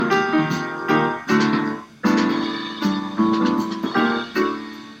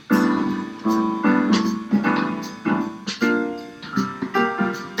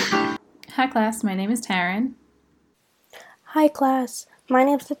class. My name is Taryn. Hi class, my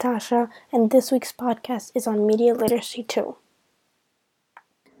name is Natasha, and this week's podcast is on Media Literacy 2.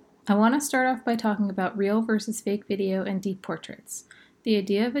 I want to start off by talking about real versus fake video and deep portraits. The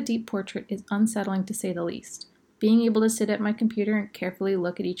idea of a deep portrait is unsettling to say the least. Being able to sit at my computer and carefully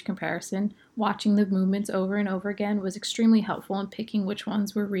look at each comparison, watching the movements over and over again, was extremely helpful in picking which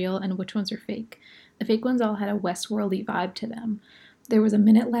ones were real and which ones were fake. The fake ones all had a Westworldy vibe to them. There was a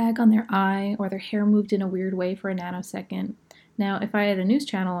minute lag on their eye, or their hair moved in a weird way for a nanosecond. Now, if I had a news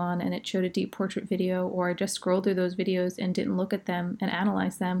channel on and it showed a deep portrait video, or I just scrolled through those videos and didn't look at them and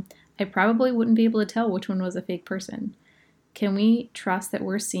analyze them, I probably wouldn't be able to tell which one was a fake person. Can we trust that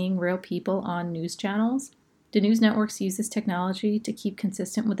we're seeing real people on news channels? Do news networks use this technology to keep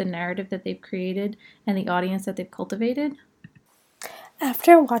consistent with the narrative that they've created and the audience that they've cultivated?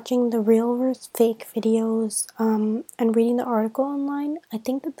 After watching the real versus fake videos and reading the article online, I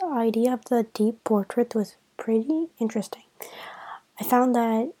think that the idea of the deep portrait was pretty interesting. I found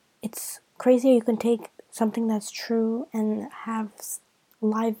that it's crazy how you can take something that's true and have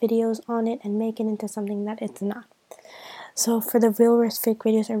live videos on it and make it into something that it's not. So for the real versus fake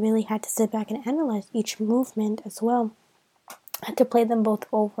videos, I really had to sit back and analyze each movement as well. I had to play them both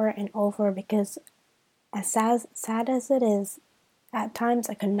over and over because as sad as it is, at times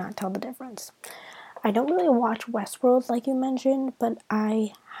I could not tell the difference. I don't really watch Westworld like you mentioned, but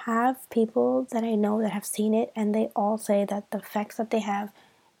I have people that I know that have seen it, and they all say that the effects that they have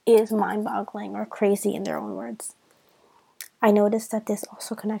is mind-boggling or crazy in their own words. I noticed that this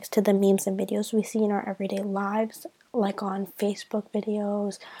also connects to the memes and videos we see in our everyday lives, like on Facebook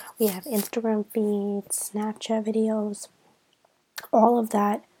videos, we have Instagram feeds, Snapchat videos. All of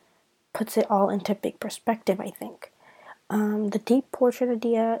that puts it all into big perspective, I think. The deep portrait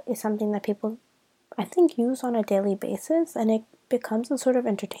idea is something that people, I think, use on a daily basis, and it becomes a sort of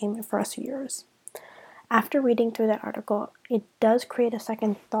entertainment for us viewers. After reading through that article, it does create a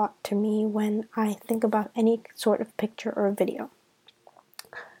second thought to me when I think about any sort of picture or video.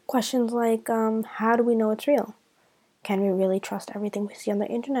 Questions like, how do we know it's real? Can we really trust everything we see on the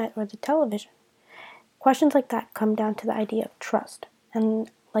internet or the television? Questions like that come down to the idea of trust.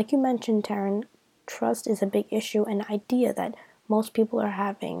 And like you mentioned, Taryn, trust is a big issue and an idea that most people are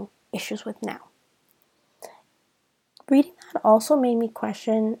having issues with now. Reading that also made me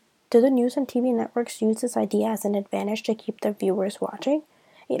question, do the news and TV networks use this idea as an advantage to keep their viewers watching?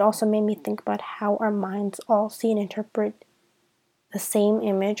 It also made me think about how our minds all see and interpret the same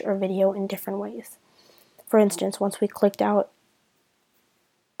image or video in different ways. For instance, once we clicked out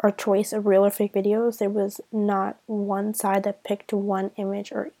our choice of real or fake videos, there was not one side that picked one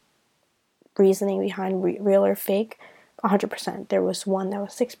image or reasoning behind real or fake 100%. There was one that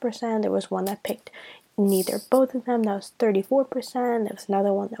was 6%, there was one that picked neither, both of them, that was 34%, there was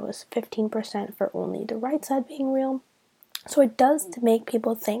another one that was 15% for only the right side being real. So it does make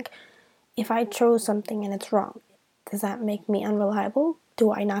people think, if I chose something and it's wrong, does that make me unreliable?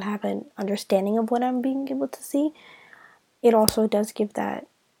 Do I not have an understanding of what I'm being able to see? It also does give that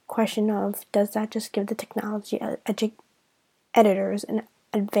question of, does that just give the technology editors an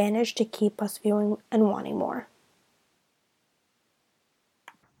advantage to keep us viewing and wanting more?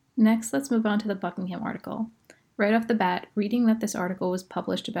 Next, let's move on to the Buckingham article. Right off the bat, reading that this article was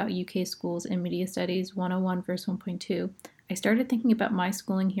published about UK schools in Media Studies 101 verse 1.2, I started thinking about my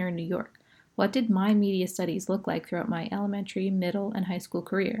schooling here in New York. What did my media studies look like throughout my elementary, middle, and high school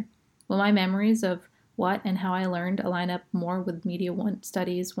career? Will my memories of what and how I learned align up more with Media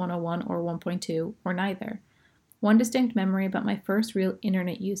Studies 101 or 1.2, or neither? One distinct memory about my first real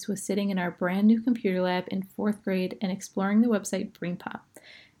internet use was sitting in our brand new computer lab in 4th grade and exploring the website BrainPop.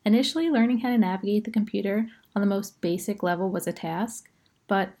 Initially, learning how to navigate the computer on the most basic level was a task,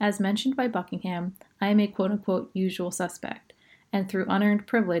 but as mentioned by Buckingham, I am a quote-unquote usual suspect, and through unearned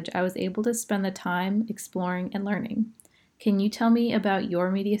privilege, I was able to spend the time exploring and learning. Can you tell me about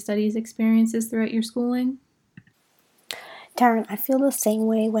your media studies experiences throughout your schooling? Taryn, I feel the same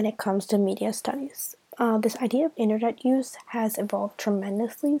way when it comes to media studies. This idea of internet use has evolved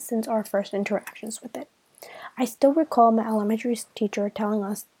tremendously since our first interactions with it. I still recall my elementary teacher telling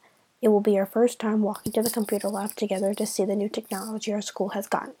us it will be our first time walking to the computer lab together to see the new technology our school has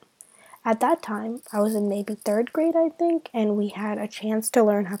gotten. At that time, I was in maybe 3rd grade, I think, and we had a chance to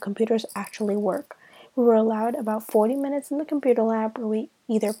learn how computers actually work. We were allowed about 40 minutes in the computer lab where we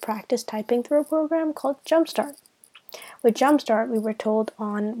either practiced typing through a program called Jumpstart. With Jumpstart, we were told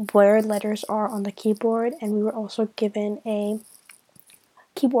on where letters are on the keyboard, and we were also given a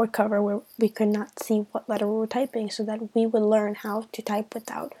keyboard cover where we could not see what letter we were typing so that we would learn how to type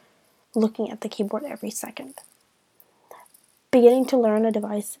without looking at the keyboard every second. Beginning to learn a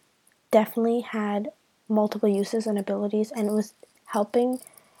device definitely had multiple uses and abilities, and it was helping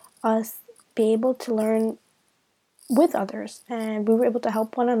us be able to learn with others, and we were able to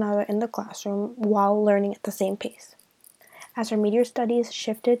help one another in the classroom while learning at the same pace. As our media studies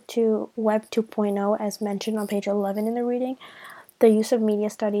shifted to Web 2.0, as mentioned on page 11 in the reading, the use of media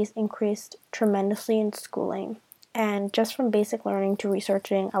studies increased tremendously in schooling. And just from basic learning to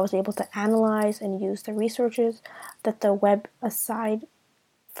researching, I was able to analyze and use the resources that the web, aside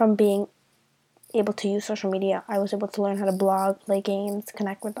from being able to use social media, I was able to learn how to blog, play games,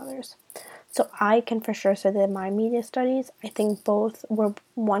 connect with others. So I can for sure say that my media studies, I think both were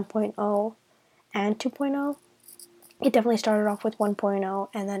 1.0 and 2.0. It definitely started off with 1.0,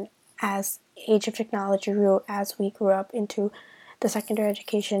 and then as age of technology grew, as we grew up into the secondary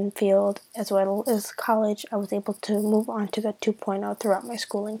education field as well as college, I was able to move on to the 2.0 throughout my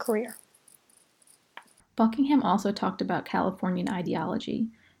schooling career. Buckingham also talked about Californian ideology,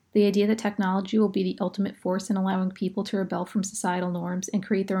 the idea that technology will be the ultimate force in allowing people to rebel from societal norms and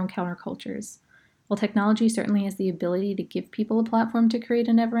create their own countercultures. While technology certainly has the ability to give people a platform to create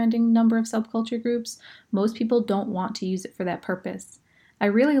a never-ending number of subculture groups, most people don't want to use it for that purpose. I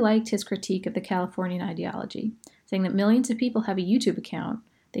really liked his critique of the Californian ideology, saying that millions of people have a YouTube account,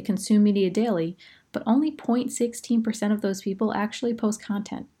 they consume media daily, but only 0.16% of those people actually post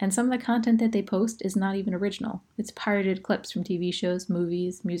content, and some of the content that they post is not even original. It's pirated clips from TV shows,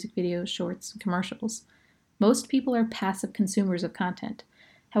 movies, music videos, shorts, and commercials. Most people are passive consumers of content.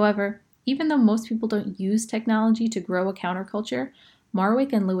 However, even though most people don't use technology to grow a counterculture,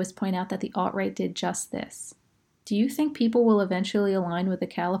 Marwick and Lewis point out that the alt-right did just this. Do you think people will eventually align with the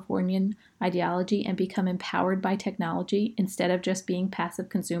Californian ideology and become empowered by technology instead of just being passive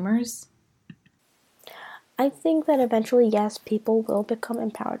consumers? I think that eventually, yes, people will become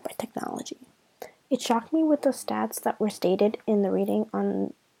empowered by technology. It shocked me with the stats that were stated in the reading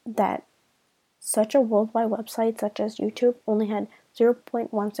on that such a worldwide website such as YouTube only had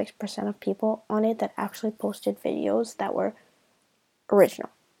 0.16% of people on it that actually posted videos that were original.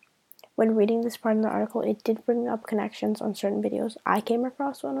 When reading this part of the article, it did bring up connections on certain videos I came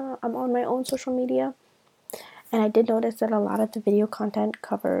across when I'm on my own social media. And I did notice that a lot of the video content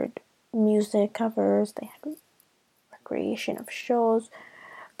covered music covers, they had recreation of shows,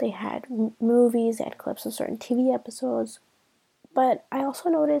 they had movies, they had clips of certain TV episodes. But I also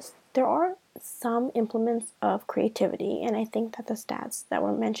noticed there are some implements of creativity, and I think that the stats that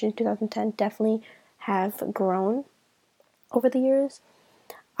were mentioned in 2010 definitely have grown over the years.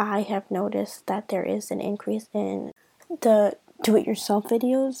 I have noticed that there is an increase in the do-it-yourself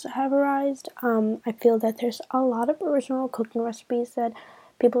videos have arisen. I feel that there's a lot of original cooking recipes that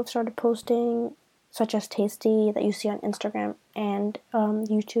people have started posting, such as Tasty that you see on Instagram and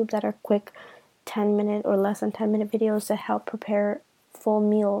YouTube, that are quick 10-minute or less than 10-minute videos that help prepare full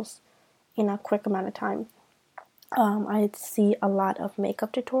meals in a quick amount of time. I see a lot of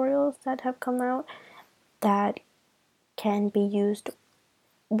makeup tutorials that have come out that can be used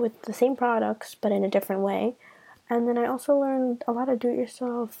with the same products but in a different way. And then I also learned a lot of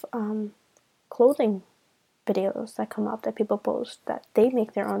do-it-yourself clothing videos that come up that people post, that they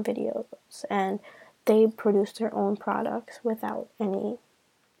make their own videos and they produce their own products without any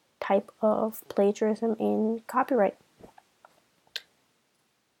type of plagiarism in copyright.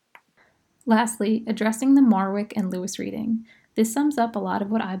 Lastly, addressing the Marwick and Lewis reading. This sums up a lot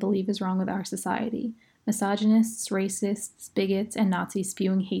of what I believe is wrong with our society. Misogynists, racists, bigots, and Nazis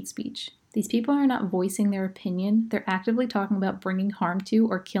spewing hate speech. These people are not voicing their opinion, they're actively talking about bringing harm to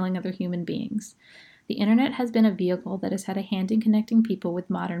or killing other human beings. The internet has been a vehicle that has had a hand in connecting people with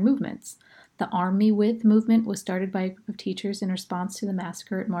modern movements. The Arm Me With movement was started by a group of teachers in response to the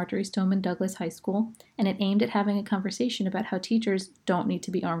massacre at Marjory Stoneman Douglas High School, and it aimed at having a conversation about how teachers don't need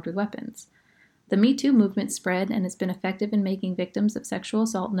to be armed with weapons. The Me Too movement spread and has been effective in making victims of sexual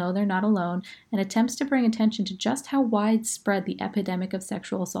assault know they're not alone, and attempts to bring attention to just how widespread the epidemic of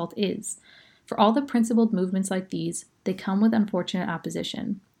sexual assault is. For all the principled movements like these, they come with unfortunate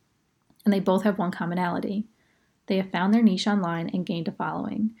opposition. And they both have one commonality. They have found their niche online and gained a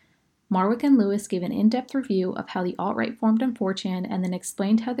following. Marwick and Lewis gave an in-depth review of how the alt-right formed on 4chan and then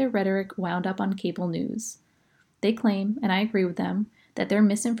explained how their rhetoric wound up on cable news. They claim, and I agree with them, that their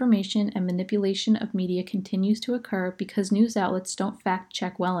misinformation and manipulation of media continues to occur because news outlets don't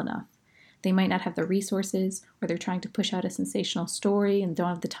fact-check well enough. They might not have the resources, or they're trying to push out a sensational story and don't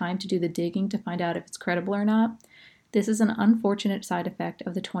have the time to do the digging to find out if it's credible or not. This is an unfortunate side effect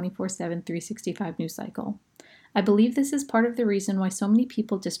of the 24/7, 365 news cycle. I believe this is part of the reason why so many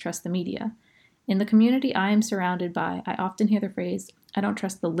people distrust the media. In the community I am surrounded by, I often hear the phrase, "I don't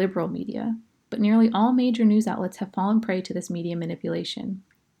trust the liberal media," but nearly all major news outlets have fallen prey to this media manipulation.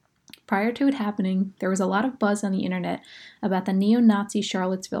 Prior to it happening, there was a lot of buzz on the internet about the neo-Nazi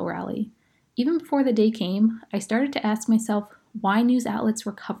Charlottesville rally. Even before the day came, I started to ask myself why news outlets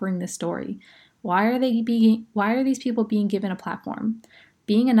were covering this story. Why are these people being given a platform?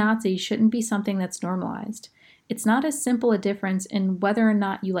 Being a Nazi shouldn't be something that's normalized. It's not as simple a difference in whether or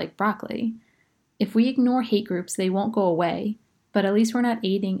not you like broccoli. If we ignore hate groups, they won't go away, but at least we're not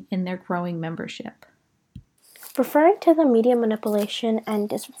aiding in their growing membership. Referring to the media manipulation and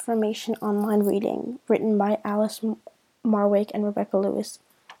disinformation online reading written by Alice Marwick and Rebecca Lewis,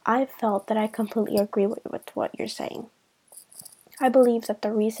 I felt that I completely agree with what you're saying. I believe that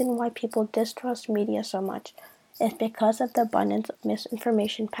the reason why people distrust media so much is because of the abundance of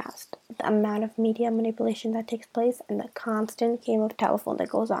misinformation passed, the amount of media manipulation that takes place, and the constant game of telephone that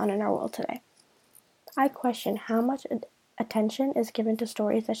goes on in our world today. I question how much attention is given to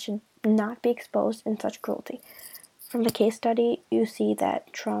stories that should not be exposed in such cruelty. From the case study, you see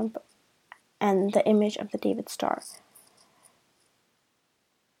that Trump and the image of the David Star.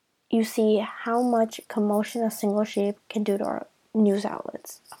 You see how much commotion a single shape can do to our news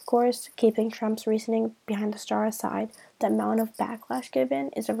outlets. Of course, keeping Trump's reasoning behind the star aside, the amount of backlash given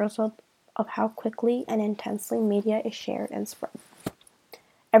is a result of how quickly and intensely media is shared and spread.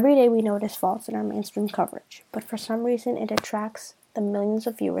 Every day we notice faults in our mainstream coverage, but for some reason it attracts the millions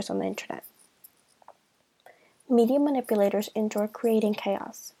of viewers on the internet. Media manipulators enjoy creating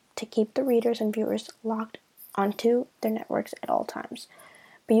chaos to keep the readers and viewers locked onto their networks at all times.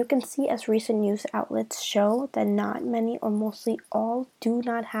 But you can see, as recent news outlets show, that not many or mostly all do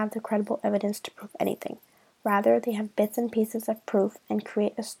not have the credible evidence to prove anything. Rather, they have bits and pieces of proof and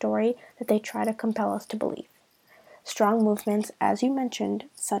create a story that they try to compel us to believe. Strong movements, as you mentioned,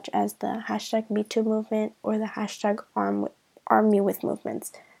 such as the hashtag #MeToo movement or the hashtag #ArmMeWith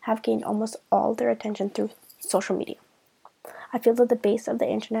movements, have gained almost all their attention through social media. I feel that the base of the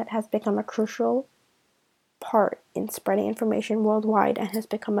internet has become a crucial part in spreading information worldwide and has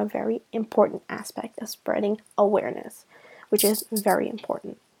become a very important aspect of spreading awareness, which is very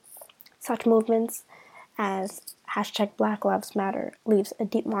important. Such movements as hashtag Black Lives Matter leaves a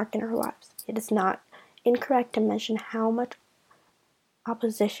deep mark in our lives. It is not incorrect to mention how much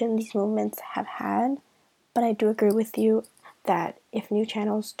opposition these movements have had, but I do agree with you that if new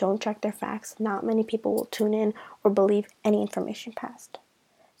channels don't check their facts, not many people will tune in or believe any information passed.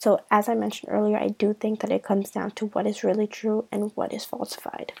 So, as I mentioned earlier, I do think that it comes down to what is really true and what is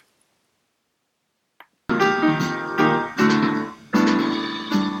falsified.